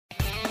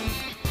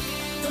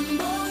The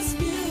most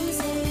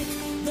music,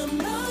 the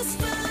most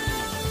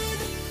fun.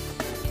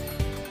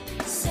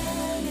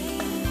 Sunny,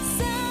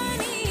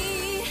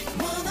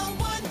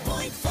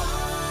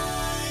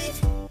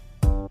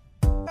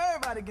 101.5.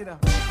 Everybody get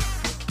up.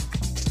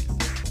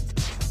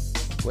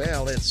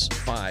 Well, it's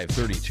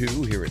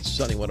 5:32 here at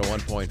Sunny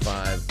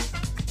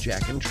 101.5,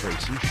 Jack and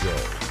Tracy Show.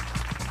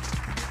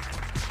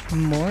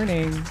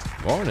 Morning.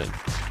 Morning.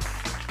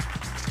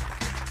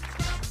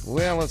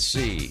 Well, let's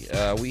see.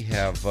 We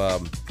have,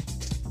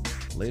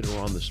 later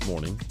on this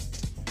morning,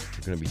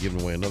 we're going to be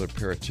giving away another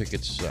pair of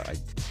tickets. I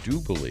do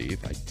believe,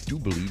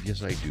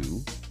 yes, I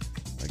do.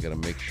 I got to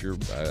make sure.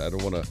 I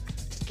don't want to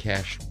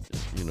cash,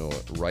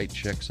 write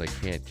checks I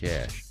can't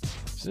cash.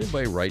 Does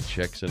anybody write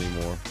checks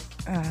anymore?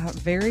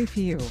 Very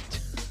few.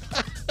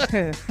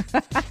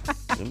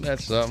 Isn't that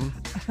something?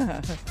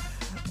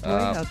 Boy,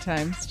 how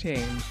times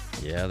change.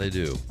 Yeah, they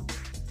do.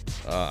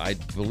 I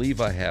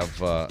believe I have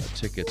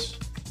tickets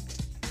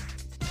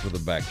for the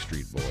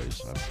Backstreet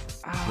Boys.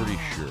 I'm pretty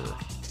sure.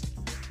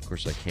 Of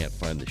course, I can't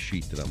find the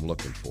sheet that I'm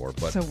looking for.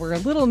 But So we're a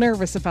little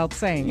nervous about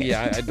saying it.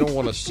 yeah, I don't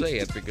want to say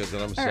it because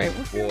then I'm All saying,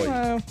 right, boy,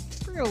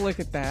 we're going to look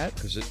at that.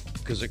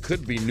 because it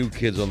could be New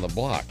Kids on the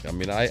Block. I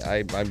mean,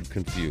 I'm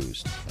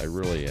confused. I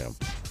really am.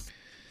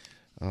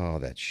 Oh,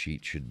 that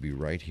sheet should be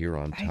right here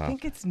on top. I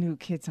think it's New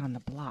Kids on the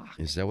Block.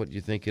 Is that what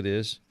you think it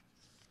is?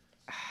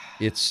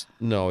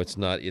 No, it's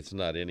not. It's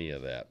not any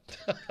of that.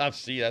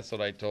 See, that's what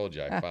I told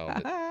you. I found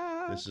it.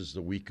 This is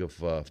the week of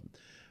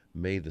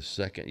May the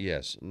 2nd.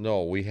 Yes.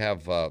 No, we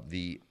have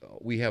the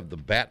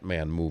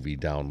Batman movie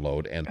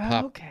download and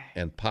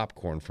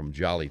popcorn from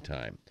Jolly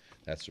Time.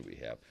 That's what we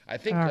have. I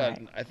think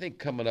right. I think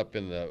coming up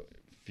in the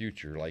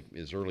future, like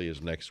as early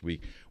as next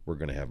week, we're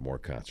going to have more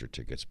concert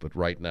tickets. But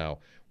right now,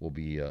 we'll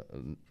be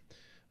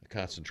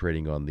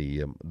concentrating on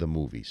the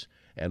movies.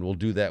 And we'll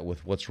do that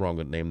with What's Wrong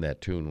with Name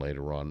That Tune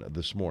later on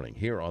this morning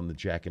here on the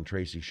Jack and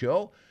Tracy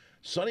Show.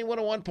 Sunny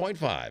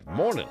 101.5.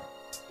 Morning.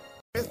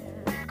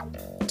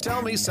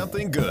 Tell me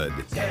something good.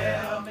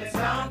 Tell me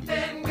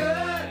something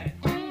good.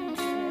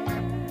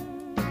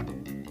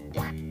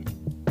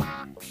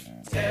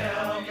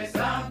 Tell me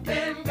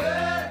something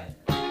good.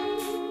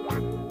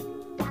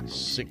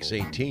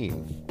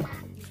 6:18.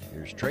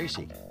 Here's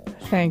Tracy.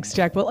 Thanks,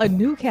 Jack. Well, a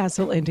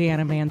Newcastle,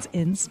 Indiana man's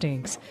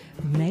instincts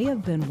may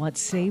have been what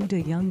saved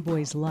a young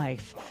boy's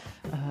life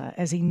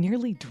as he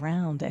nearly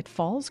drowned at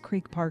Falls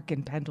Creek Park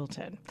in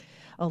Pendleton.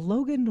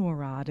 Logan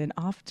Norrod, an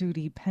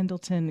off-duty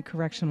Pendleton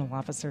correctional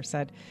officer,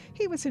 said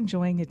he was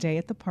enjoying a day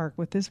at the park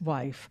with his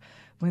wife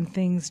when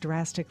things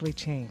drastically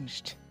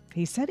changed.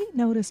 He said he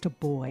noticed a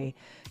boy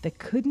that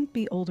couldn't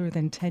be older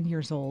than 10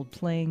 years old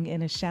playing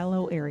in a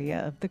shallow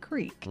area of the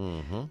creek.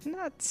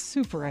 Not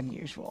super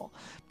unusual.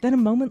 Then a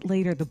moment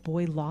later, the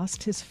boy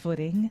lost his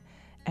footing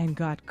and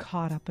got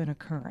caught up in a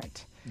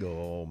current.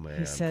 Oh, man.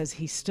 He says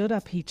he stood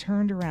up, he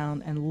turned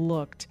around and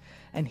looked,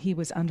 and he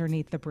was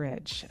underneath the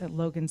bridge.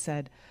 Logan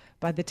said,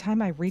 by the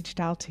time I reached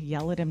out to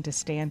yell at him to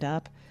stand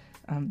up,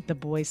 the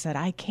boy said,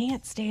 I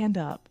can't stand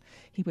up.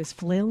 He was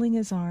flailing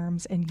his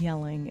arms and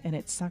yelling, and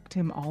it sucked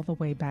him all the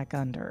way back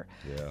under.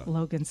 Yeah.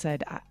 Logan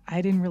said,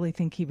 I didn't really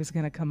think he was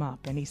going to come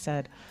up. And he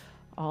said,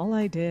 all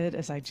I did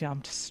is I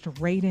jumped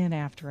straight in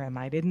after him.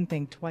 I didn't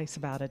think twice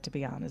about it, to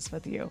be honest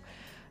with you.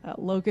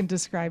 Logan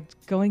described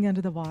going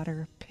under the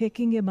water,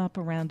 picking him up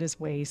around his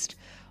waist,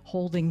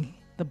 holding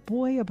the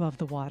boy above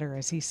the water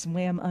as he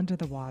swam under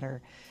the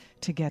water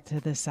to get to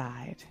the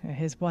side.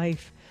 His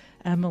wife,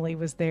 Emily,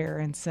 was there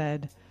and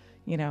said,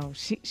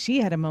 she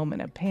had a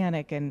moment of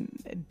panic and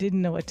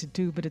didn't know what to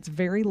do, but it's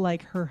very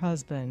like her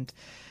husband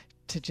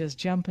to just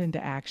jump into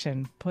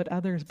action, put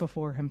others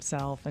before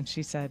himself. And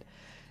she said,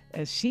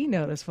 as she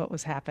noticed what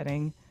was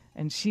happening,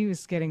 and she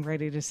was getting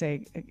ready to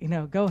say,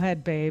 go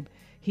ahead, babe,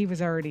 he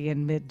was already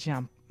in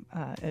mid-jump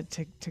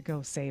to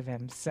go save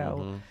him.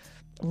 So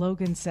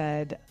Logan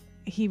said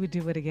he would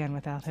do it again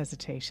without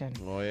hesitation.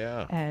 Oh,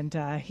 yeah. And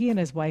he and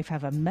his wife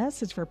have a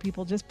message for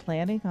people just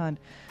planning on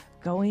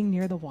going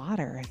near the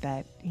water,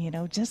 that,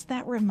 just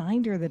that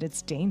reminder that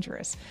it's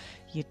dangerous.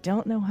 You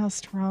don't know how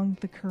strong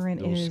the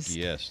current is.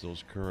 Yes,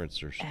 those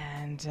currents are.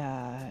 And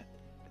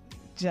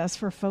just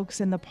for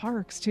folks in the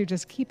parks, too,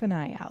 just keep an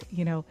eye out.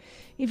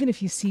 Even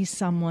if you see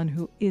someone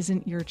who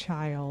isn't your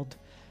child,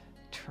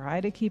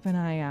 try to keep an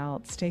eye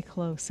out. Stay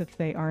close if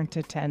they aren't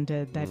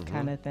attended, that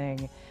kind of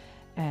thing.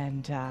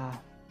 And,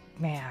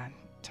 man,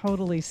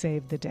 totally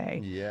saved the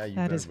day. Yeah, you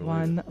That better is believe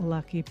one it.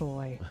 lucky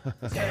boy.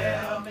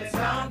 Tell me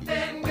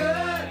something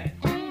good.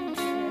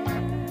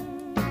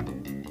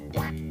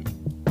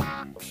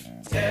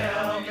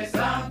 Tell me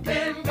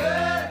something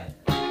good.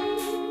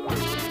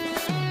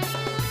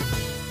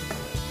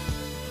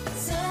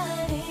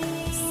 Sunny,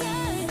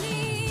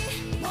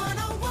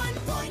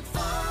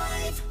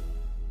 101.5.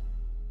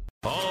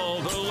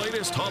 All the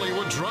latest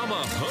Hollywood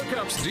drama,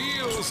 hookups,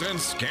 deals, and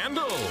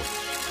scandal.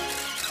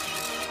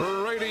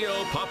 Radio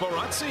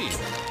Paparazzi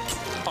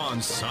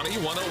on Sunny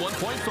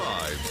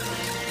 101.5.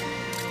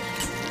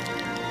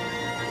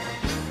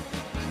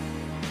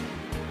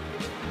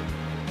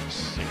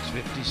 6:15.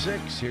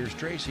 8:56. Here's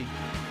Tracy.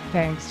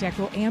 Thanks, Jack.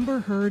 Well, Amber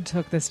Heard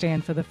took the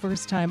stand for the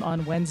first time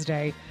on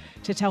Wednesday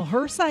to tell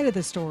her side of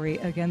the story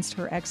against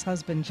her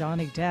ex-husband,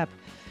 Johnny Depp.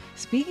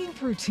 Speaking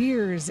through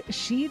tears,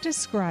 she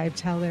described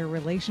how their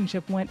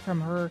relationship went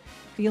from her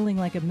feeling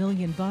like $1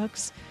 million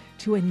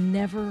to a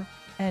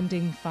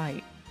never-ending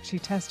fight. She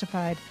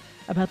testified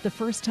about the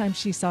first time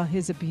she saw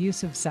his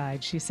abusive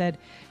side. She said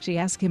she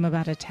asked him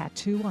about a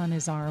tattoo on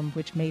his arm,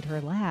 which made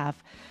her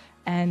laugh.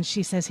 And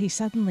she says he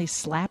suddenly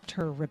slapped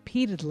her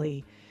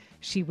repeatedly.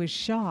 She was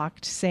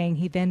shocked, saying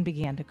he then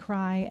began to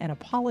cry and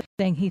apologized,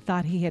 saying he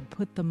thought he had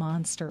put the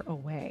monster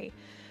away.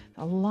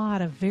 A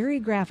lot of very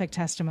graphic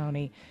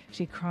testimony.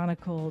 She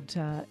chronicled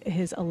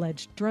his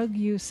alleged drug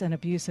use and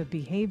abusive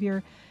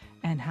behavior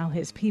and how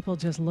his people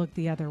just looked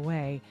the other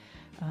way.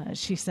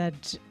 She said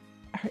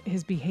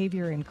his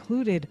behavior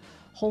included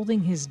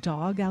holding his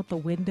dog out the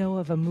window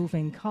of a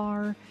moving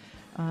car,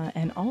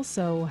 and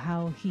also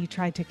how he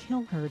tried to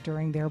kill her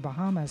during their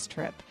Bahamas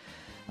trip.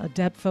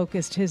 Depp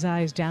focused his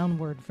eyes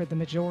downward for the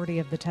majority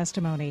of the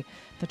testimony.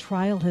 The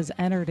trial has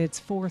entered its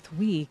fourth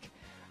week.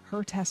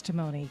 Her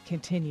testimony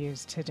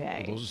continues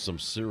today. Those are some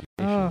serious.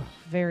 Oh,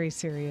 very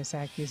serious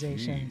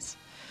accusations.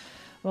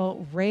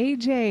 Well, Ray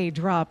J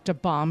dropped a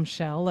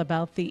bombshell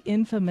about the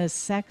infamous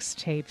sex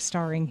tape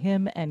starring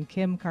him and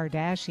Kim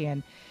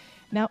Kardashian.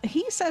 Now,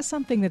 he says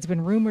something that's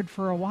been rumored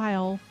for a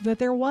while, that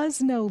there was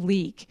no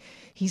leak.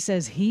 He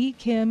says he,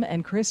 Kim,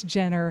 and Kris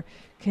Jenner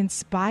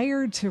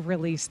conspired to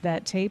release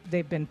that tape.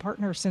 They've been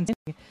partners since.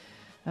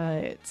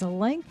 It's a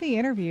lengthy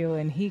interview,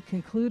 and he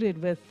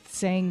concluded with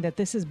saying that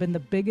this has been the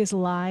biggest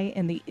lie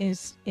in the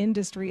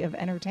industry of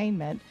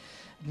entertainment.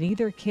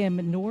 Neither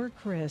Kim nor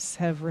Kris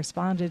have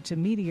responded to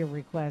media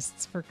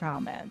requests for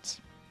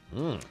comment.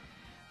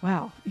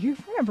 Wow. You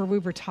remember we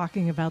were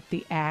talking about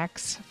the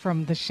axe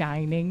from The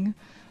Shining?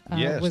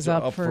 Yes, was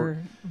up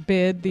for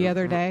bid the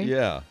other day?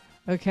 Yeah.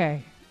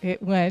 Okay.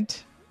 It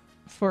went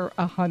for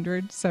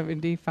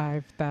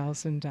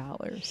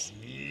 $175,000.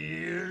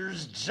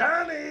 Here's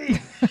Johnny.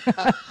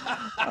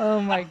 Oh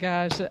my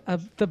gosh.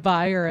 The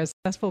buyer, a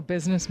successful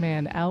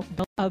businessman,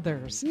 outbid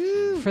others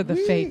for the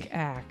fake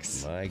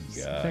axe. My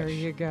So gosh. there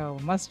you go.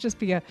 Must just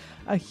be a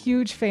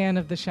huge fan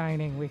of The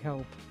Shining, we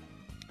hope.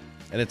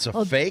 And it's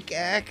a fake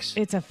axe?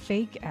 It's a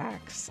fake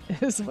axe,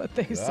 is what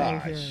they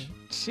say here. Gosh.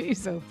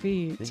 Jeez, oh I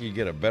Pete. think you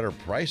get a better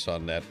price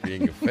on that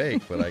being a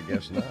fake, but I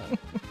guess not.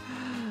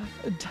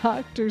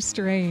 Doctor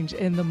Strange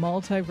in the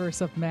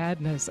Multiverse of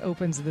Madness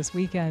opens this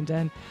weekend,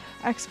 and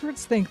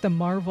experts think the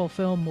Marvel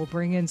film will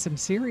bring in some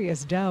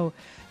serious dough.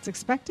 It's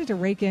expected to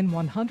rake in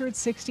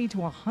 160 to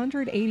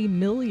 180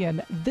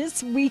 million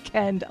this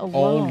weekend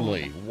alone.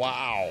 Only.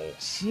 Wow.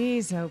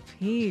 Jeez, oh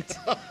Pete.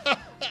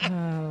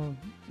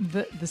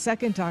 The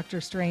second Doctor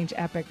Strange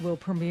epic will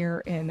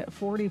premiere in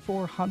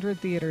 4,400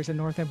 theaters in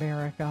North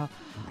America.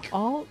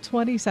 All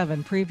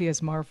 27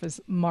 previous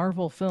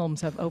Marvel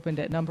films have opened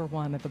at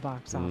 #1 at the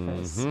box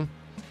office.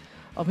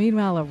 Well,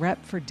 meanwhile, a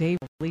rep for Dave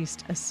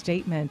released a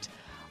statement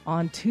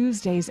on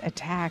Tuesday's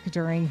attack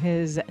during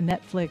his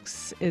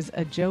Netflix Is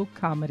a Joke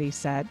comedy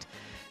set.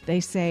 They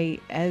say,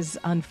 as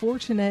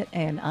unfortunate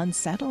and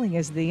unsettling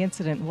as the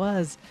incident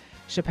was,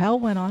 Chappelle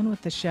went on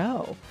with the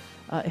show.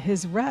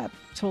 His rep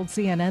told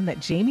CNN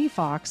that Jamie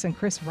Foxx and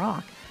Chris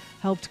Rock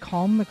helped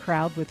calm the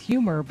crowd with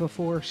humor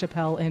before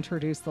Chappelle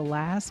introduced the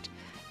last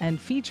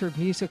and featured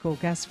musical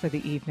guest for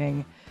the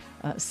evening.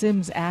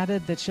 Sims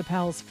added that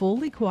Chappelle's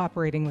fully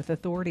cooperating with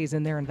authorities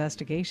in their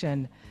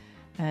investigation.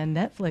 And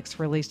Netflix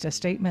released a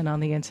statement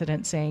on the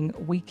incident saying,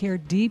 "We care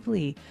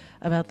deeply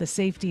about the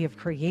safety of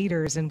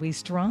creators, and we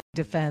strongly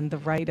defend the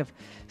right of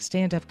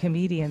stand-up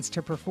comedians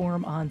to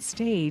perform on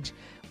stage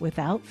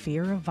without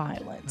fear of I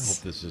violence."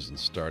 hope this isn't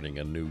starting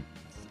a new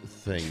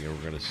thing that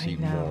we're going to see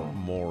know.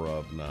 more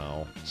of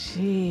now.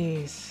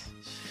 Jeez.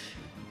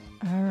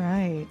 All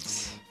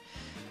right.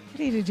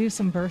 Ready to do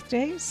some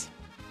birthdays?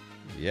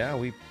 Yeah,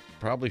 we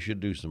probably should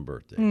do some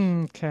birthdays.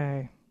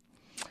 Okay.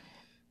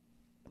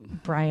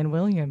 Brian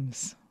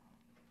Williams.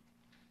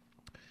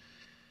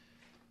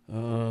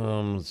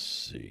 Let's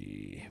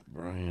see.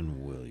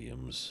 Brian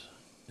Williams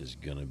is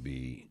going to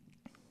be...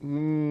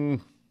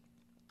 I'm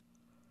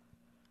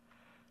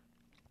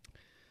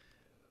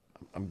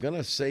going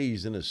to say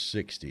he's in his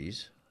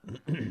 60s.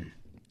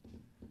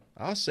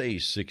 I'll say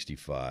he's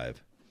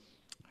 65.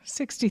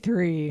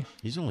 63.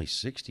 He's only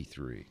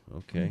 63.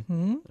 Okay.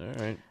 Mm-hmm. All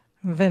right.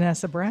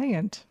 Vanessa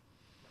Bryant.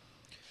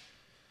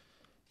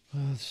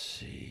 Let's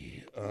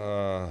see.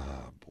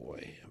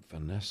 Boy.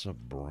 Vanessa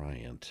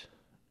Bryant.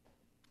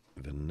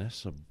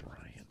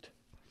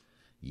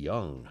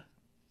 Young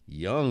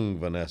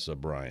Vanessa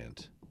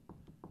Bryant.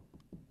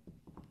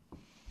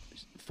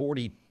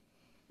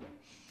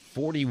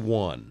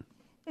 41.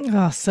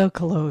 Oh, so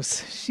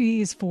close.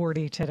 She's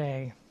 40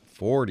 today.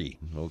 40.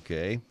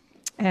 Okay.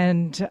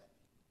 And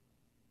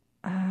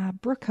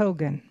Brooke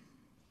Hogan.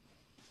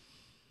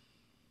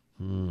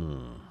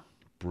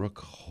 Brooke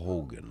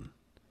Hogan.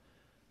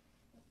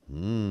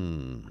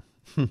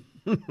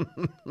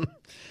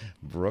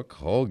 Brooke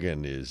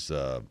Hogan is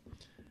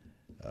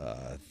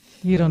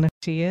You don't know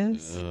who she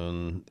is?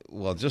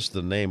 Well, just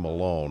the name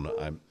alone,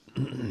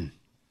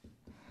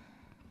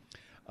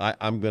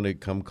 I'm going to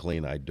come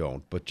clean. I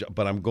don't,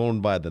 but I'm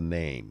going by the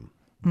name.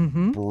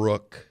 Mm-hmm.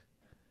 Brooke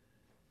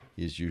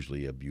is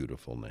usually a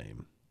beautiful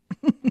name.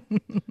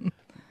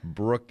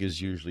 Brooke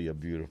is usually a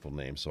beautiful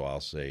name, so I'll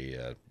say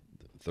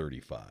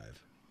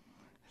 35.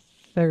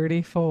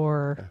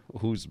 34.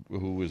 Who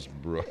is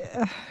Brooke?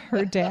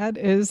 Her dad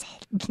is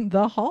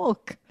the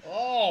Hulk.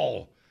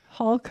 Oh,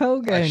 Hulk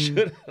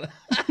Hogan.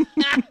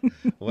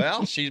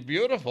 well, she's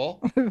beautiful.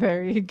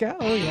 There you go.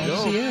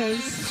 Yeah, she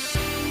is.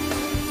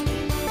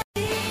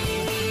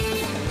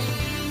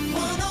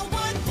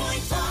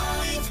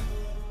 101.5.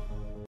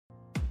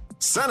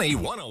 Sunny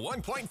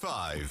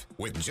 101.5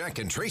 with Jack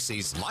and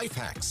Tracy's Life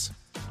Hacks.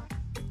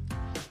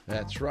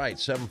 That's right,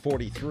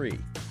 7:43.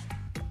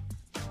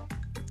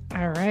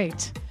 All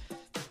right.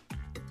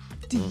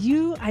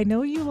 I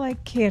know you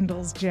like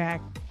candles,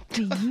 Jack.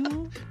 Do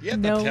you You have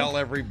know? to tell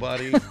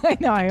everybody. I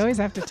know, I always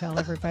have to tell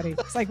everybody.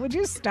 It's like, would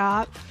you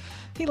stop?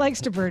 He likes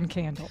to burn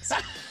candles.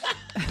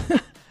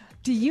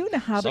 Do you know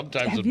how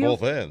Sometimes have at you,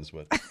 both ends,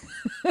 but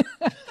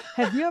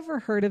Have you ever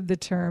heard of the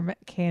term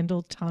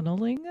candle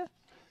tunneling?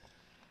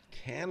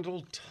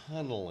 candle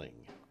tunneling.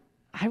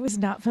 I was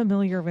not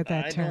familiar with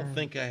that I term. don't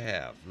think I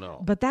have.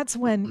 No. But that's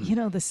when,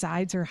 the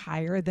sides are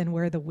higher than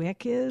where the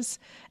wick is.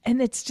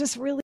 And it's just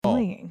really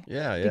annoying.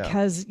 yeah.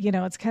 Because,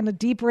 it's kind of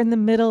deeper in the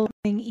middle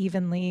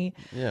evenly.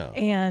 Yeah.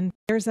 And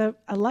there's a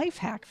life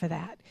hack for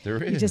that.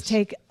 There You just is.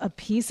 take a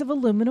piece of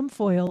aluminum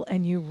foil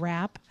and you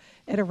wrap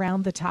it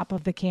around the top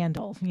of the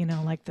candle,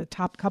 like the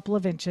top couple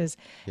of inches.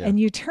 Yeah. And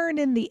you turn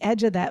in the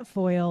edge of that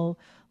foil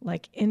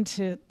like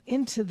into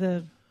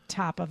the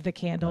top of the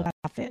candle,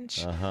 half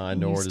inch. I And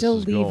know you where this still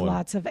is leave going.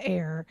 lots of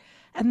air.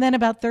 And then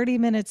about 30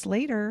 minutes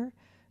later,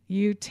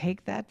 you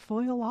take that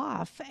foil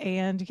off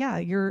and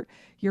your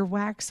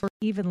wax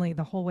evenly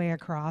the whole way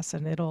across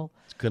and it'll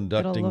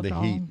Conducting look the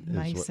all heat. is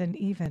nice what- and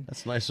even.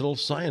 That's a nice little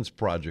science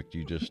project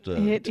you just.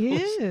 It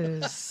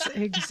is.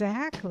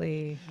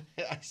 Exactly.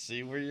 I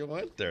see where you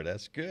went there.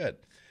 That's good.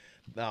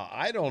 Now,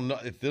 I don't know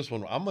if this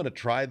one, I'm going to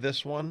try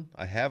this one.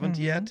 I haven't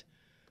Mm-hmm. yet,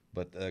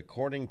 but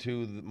according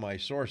to my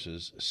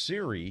sources,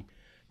 Siri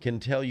can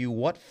tell you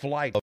what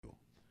flight.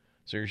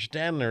 So you're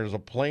standing there, there's a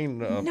plane.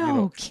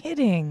 No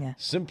kidding.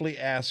 Simply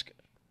ask,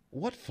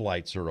 what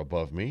flights are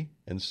above me?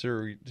 And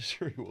Siri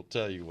will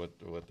tell you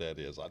what that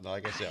is.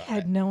 Like I said, I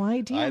had no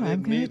idea. I I'm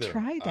didn't going either. to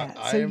try that.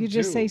 I So am you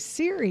just too. say,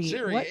 Siri,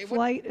 Siri, what what-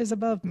 flight is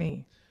above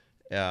me?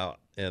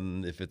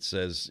 And if it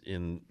says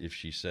if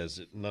she says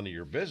it, none of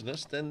your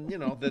business, then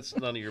that's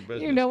none of your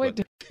business. You know it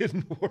but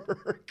didn't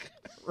work.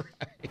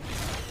 Right.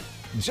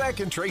 Jack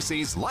and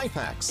Tracy's Life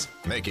Hacks,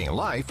 making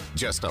life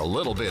just a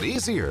little bit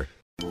easier.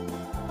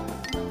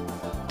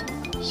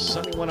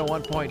 Sunny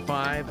 101.5,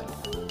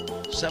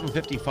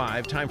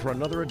 7:55. Time for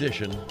another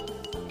edition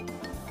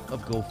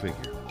of Go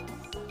Figure.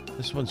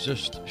 This one's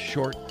just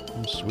short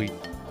and sweet,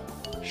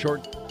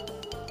 short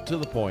to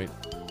the point,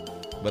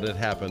 but it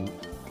happened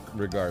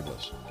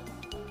regardless.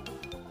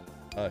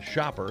 A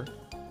shopper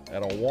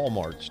at a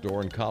Walmart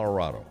store in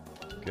Colorado,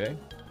 okay,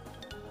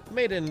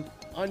 made an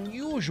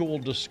unusual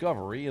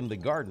discovery in the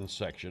garden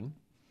section.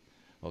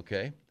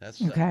 Okay,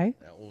 that's Okay.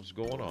 that was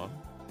going on.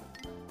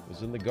 It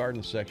was in the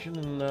garden section,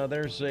 and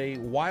there's a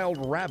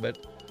wild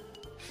rabbit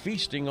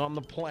feasting on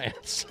the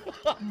plants.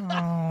 Oh,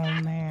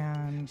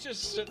 man.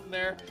 Just sitting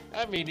there,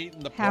 eating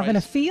the Having a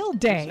price. field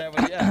day.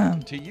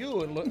 To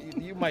you,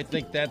 you might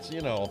think that's,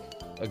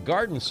 a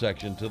garden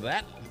section. To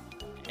that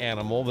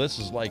animal, this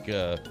is like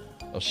a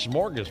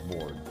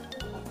smorgasbord.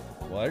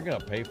 Well, they're going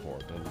to pay for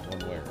it in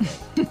one way or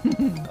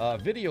another.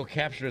 Video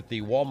captured at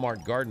the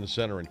Walmart Garden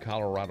Center in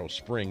Colorado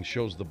Springs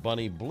shows the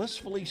bunny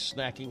blissfully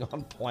snacking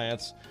on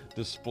plants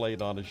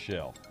displayed on a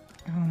shelf.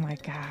 Oh, my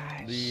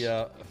gosh.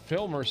 The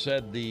filmer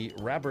said the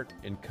rabbit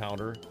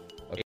encounter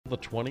of the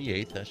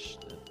 28th, that's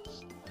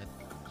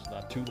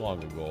not too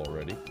long ago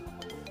already.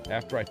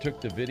 After I took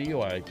the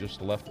video, I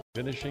just left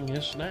finishing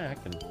his snack,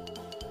 and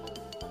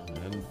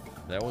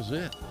that was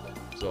it.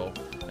 So,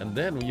 and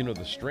then,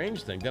 the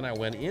strange thing, then I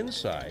went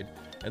inside,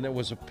 and there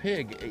was a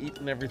pig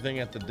eating everything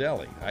at the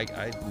deli.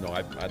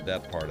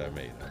 That part I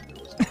made.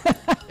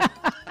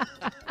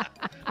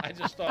 I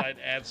just thought I'd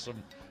add some,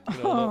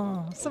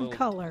 some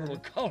color. little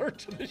color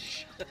to the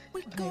show.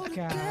 Oh, my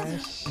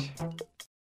gosh.